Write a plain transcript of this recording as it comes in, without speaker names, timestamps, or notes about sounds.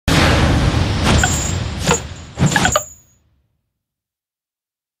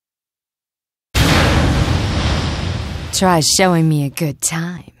try showing me a good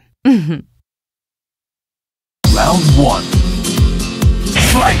time. Round 1.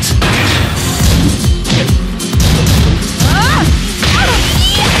 Fight!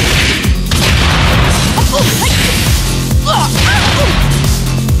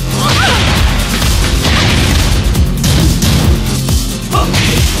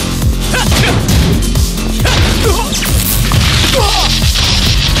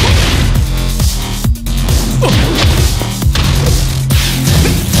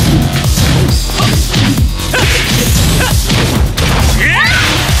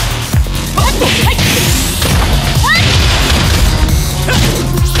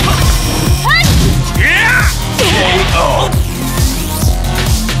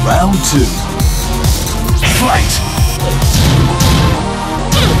 Round 2. Fight!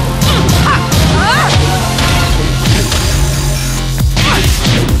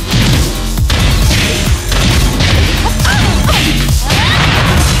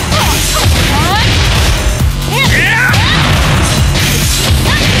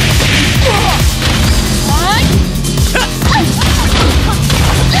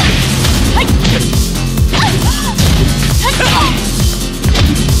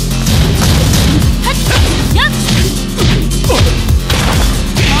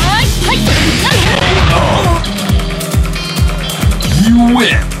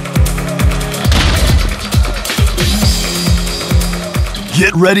 Win!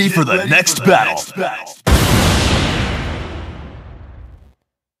 Get ready for the next battle.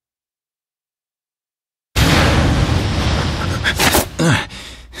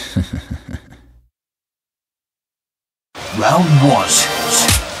 Round 1.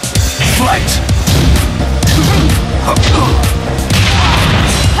 Fight!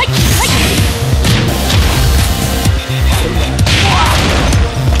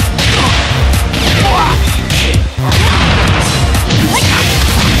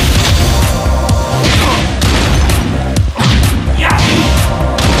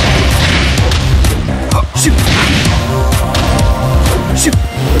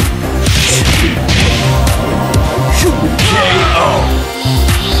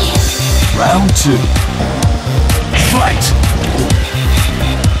 Round 2. Fight!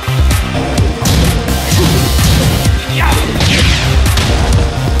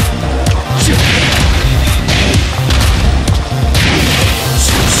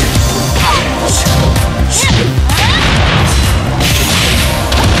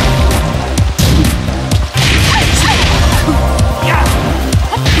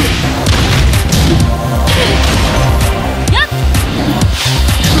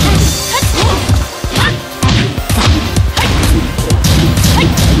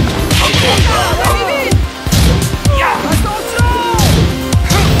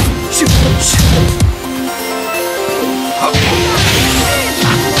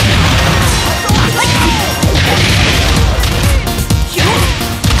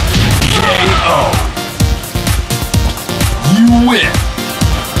 Win!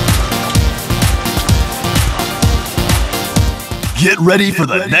 Get ready for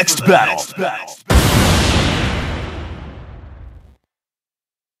the next battle.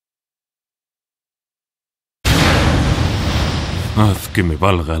 Haz que me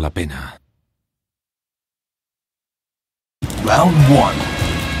valga la pena. Round 1.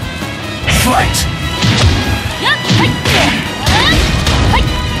 Fight!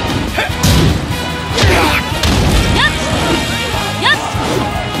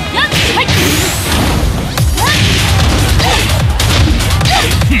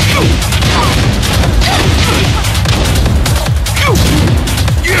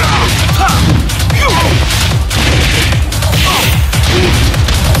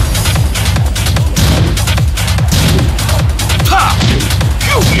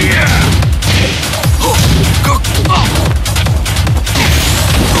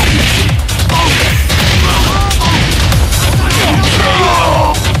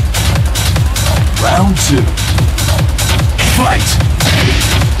 Round 2. Fight!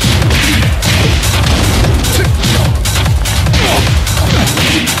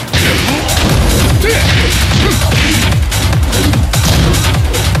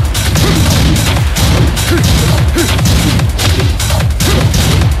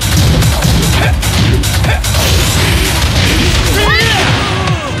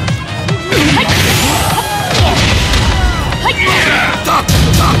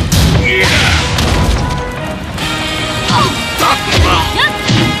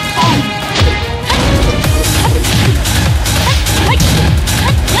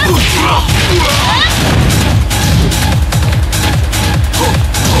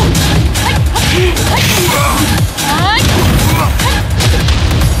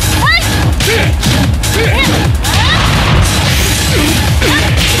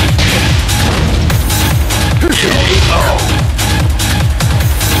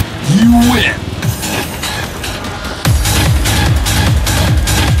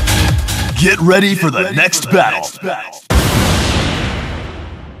 Get ready for the next battle.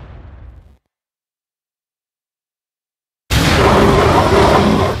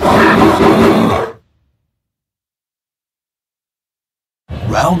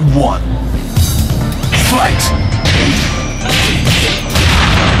 Round 1. Fight!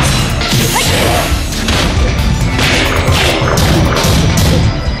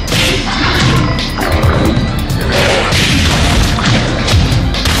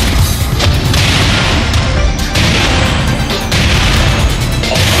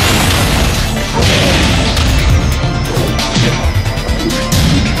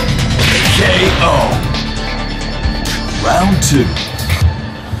 KO. Round 2.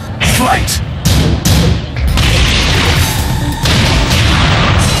 Fight!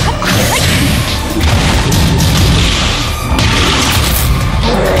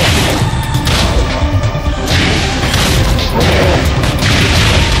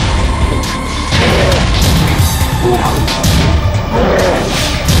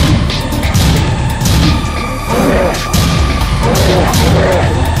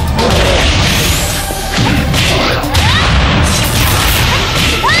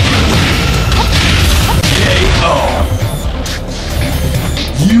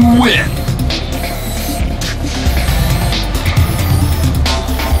 You win!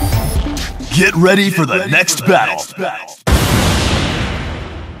 Get ready for the next battle.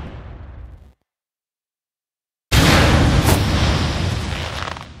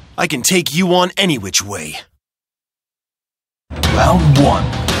 I can take you on any which way. Round 1.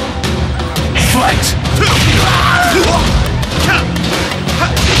 Fight!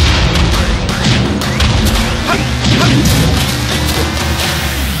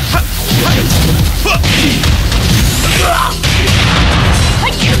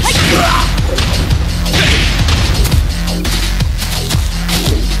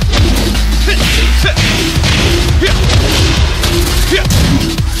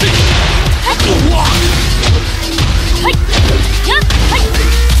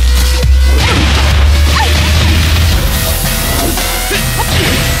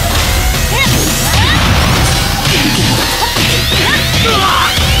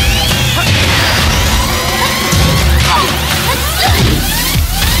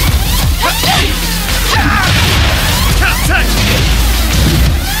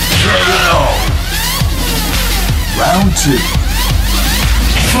 Round 2.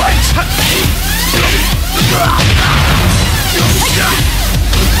 Fight!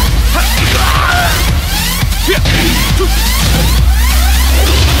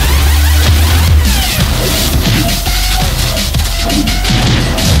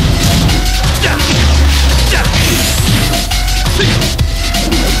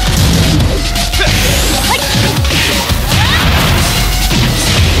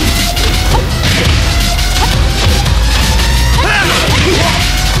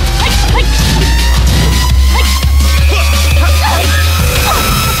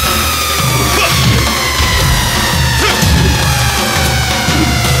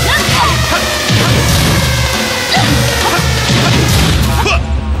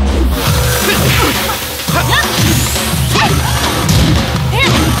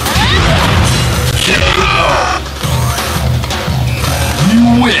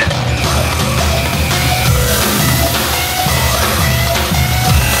 You win!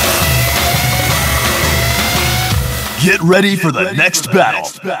 Get ready for the next battle.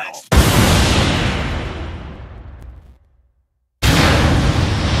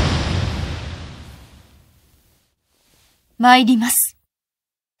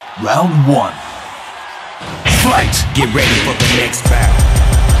 Round 1. Fight! Get ready for the next battle.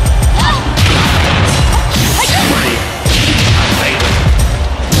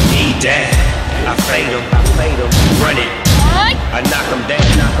 Down. I fade him, run it. I knock him down,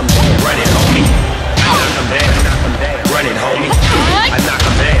 run it, homie. I knock him down, run it, homie. I knock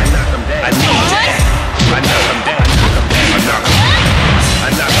him down, I need that. I knock him down,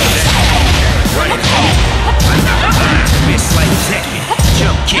 I knock him down, run it, homie. I knock him down, bitch like Tekken.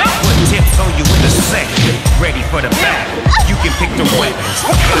 Jump kick, put tips on you in a second. Ready for the battle, you can pick the weapons.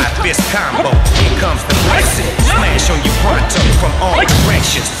 5-fist combo, here comes the blessing. Smash on you pronto from all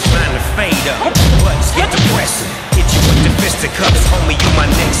directions. Line to fade up, buttons get the pressing. Hit you with the fisticuffs, homie, you my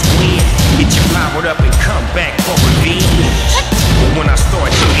next win. Get you powered up and come back for revenge. When I start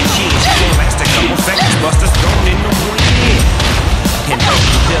choking cheese, it won't last a couple seconds. Buster's gone in the wind. And hope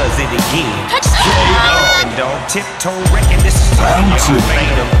he does it again. And dog tiptoe wrecking this is Round 2.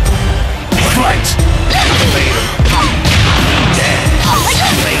 Fight! Fade him. Down.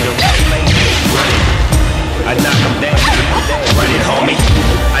 Fade him. Run it. I knock him down. Run it, homie.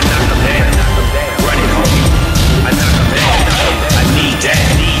 I knock him down.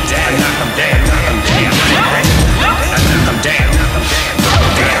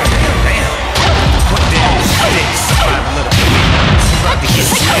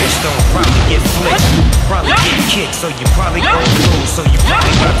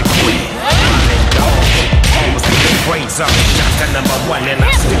 off. Shots got number one and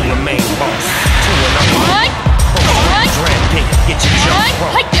I still remain boss. 2-0. Draft pick, get your jump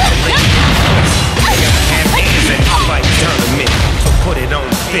wrong. Have hands in the fight tournament, so put it on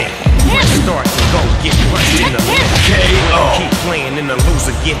fit. Fresh start and go get punched in the lip. Keep playing and the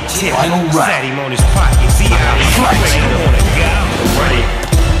loser get tipped. Sat him on his pocket, see how he plays. Wanna go, run it.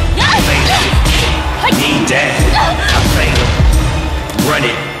 I need that. I fade him. Run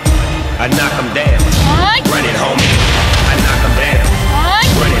it. I knock him down. Run it, homie. I knock him down.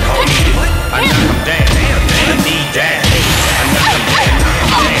 Run it, homie. I knock him down. I need that. I knock him down.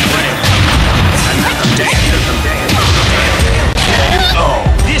 I knock him down.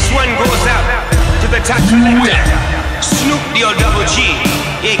 This one goes out to the top collector, Snoop D-O-double-G,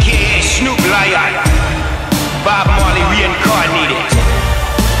 aka Snoop Lion. Bob Marley reincarnated.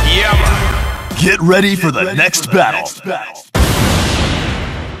 Yeah, man. Get ready for the next battle.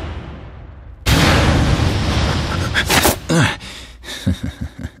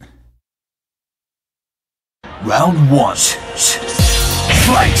 Round 1.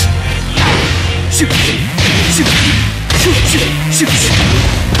 Fight! Shoot! Shoot! Shoot! Shoot! Shoot!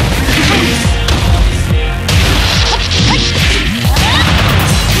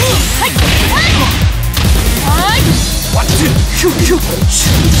 1, 2, shoot! Shoot!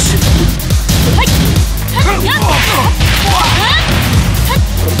 Shoot!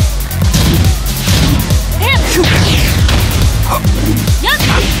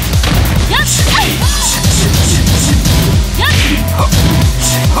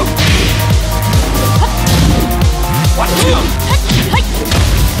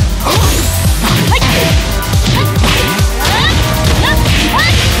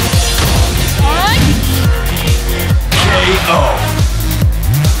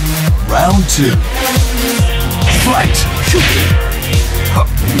 Round 2. Fight! Shoot!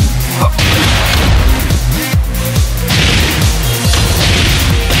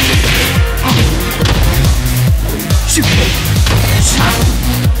 Shoot!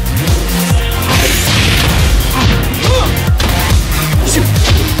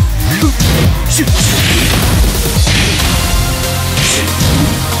 Shoot!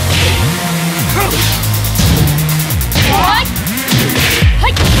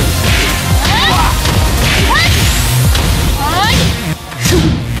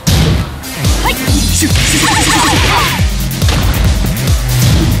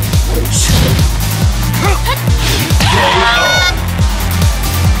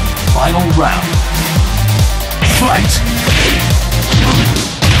 Final round. Fight!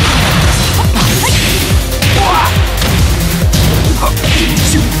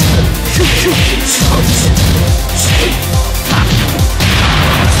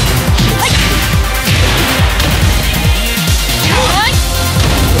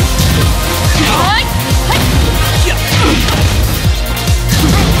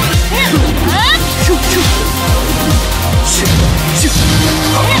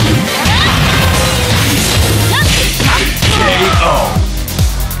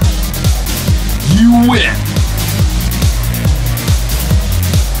 You win!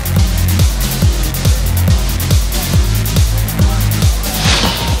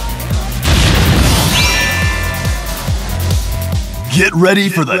 Get ready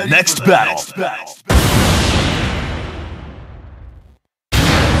for the next battle.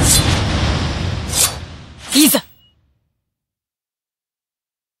 Isa!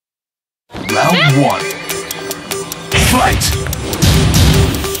 Round 1. Fight!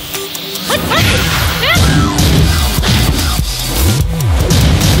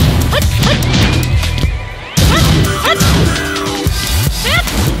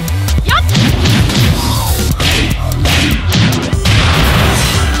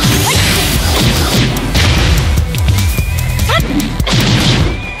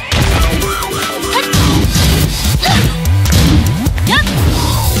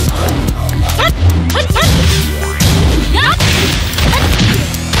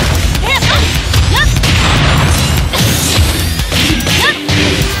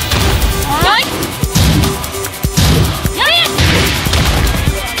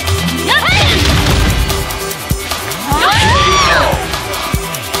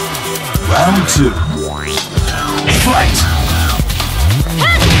 Round 2. Fight!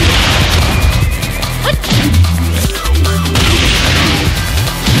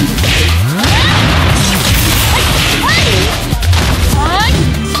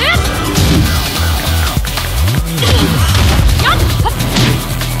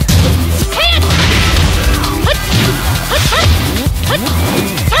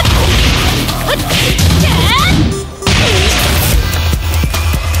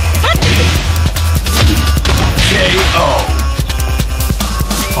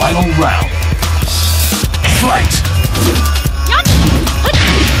 Final round. Fight!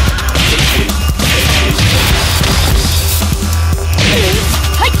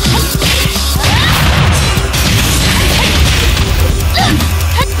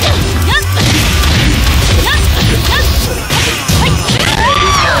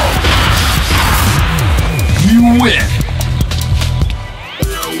 You win!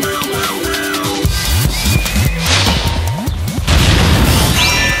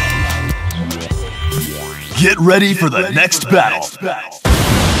 Get ready for the next battle.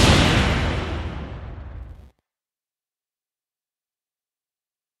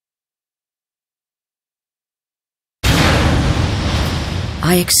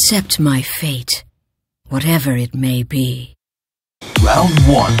 I accept my fate, whatever it may be. Round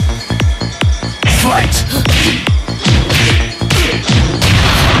 1. Fight!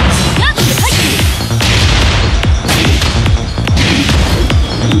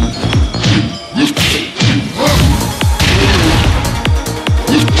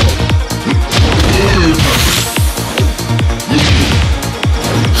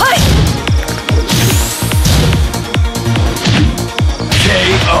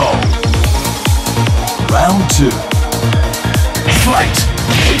 Round 2. Fight!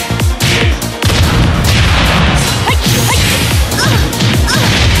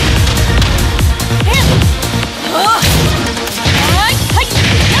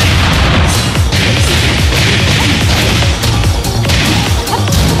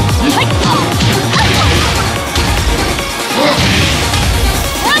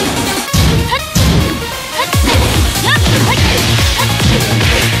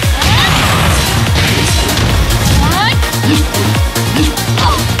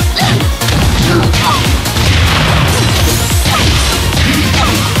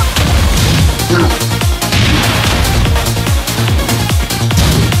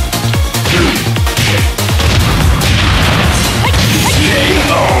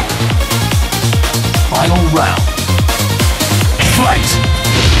 Final round. Fight!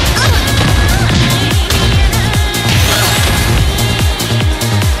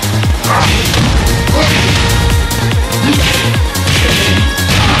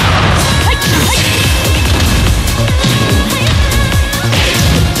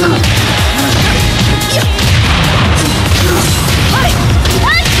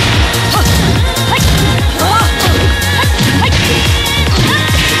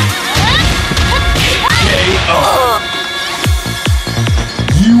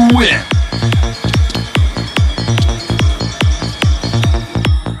 You win!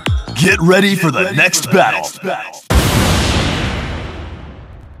 Get ready for the next battle.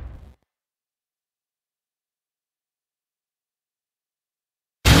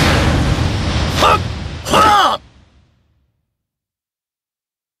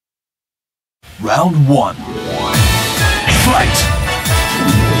 Round 1. Fight!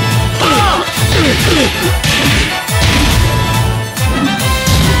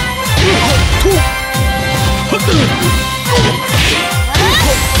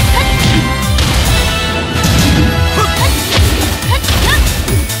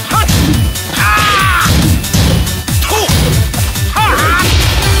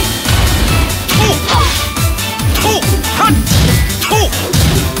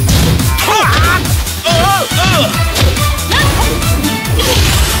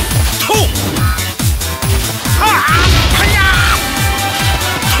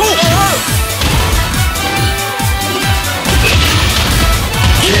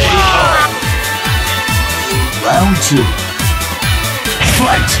 Round 2.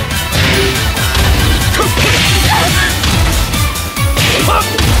 Fight!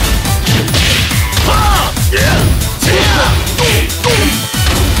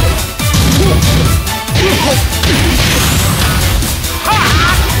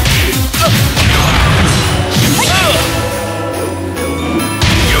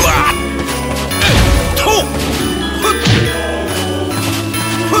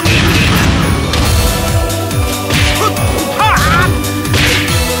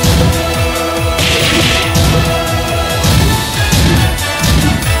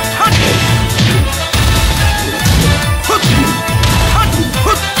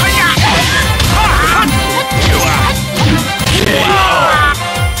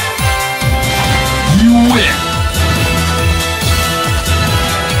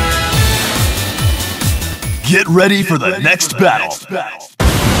 Get ready for the next battle.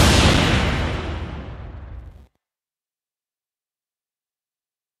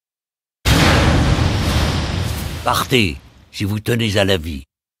 Partez, si vous tenez à la vie.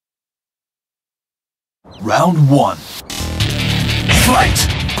 Round 1. Fight!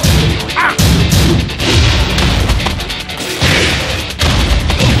 Ah!